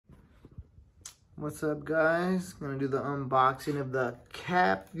What's up, guys? Gonna do the unboxing of the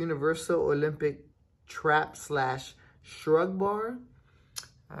Cap Universal Olympic Trap / Shrug Bar.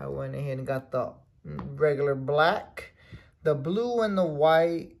 I went ahead and got the regular black. The blue and the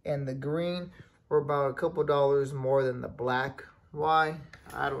white and the green were about a couple dollars more than the black. Why?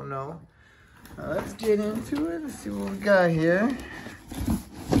 I don't know. Let's get into it. Let's see what we got here.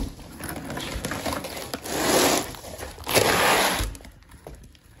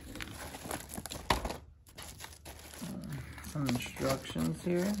 Some instructions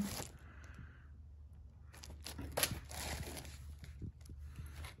here.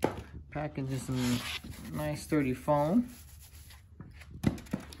 Package is some nice sturdy foam.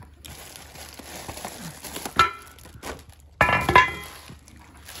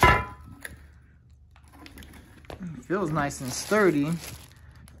 It feels nice and sturdy.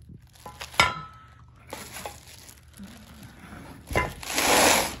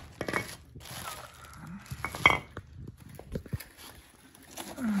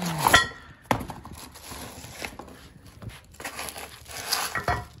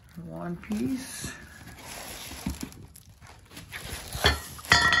 One piece.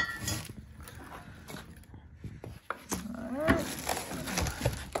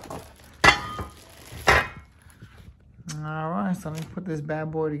 All right, so let me put this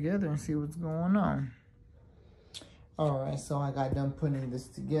bad boy together and see what's going on. All right, so I got done putting this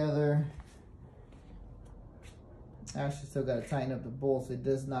together. I actually still got to tighten up the bolts. It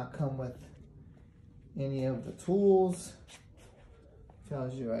does not come with any of the tools.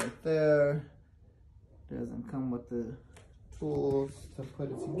 Tells you right there. Doesn't come with the tools to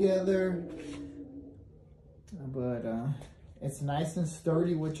put it together. But it's nice and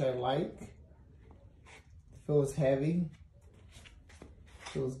sturdy, which I like. Feels heavy.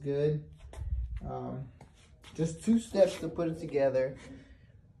 Feels good. Just 2 steps to put it together.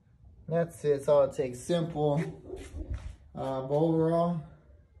 That's it. It's all it takes. Simple. But overall,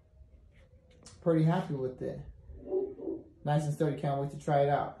 pretty happy with it. Nice and sturdy. Can't wait to try it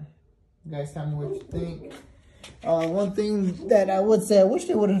out. You guys tell me what you think. One thing that I would say, I wish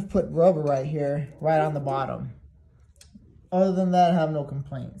they would have put rubber right here, right on the bottom. Other than that, I have no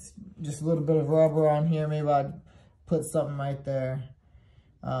complaints. Just a little bit of rubber on here. Maybe I'd put something right there.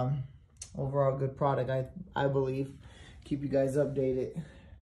 Overall, good product, I believe. Keep you guys updated.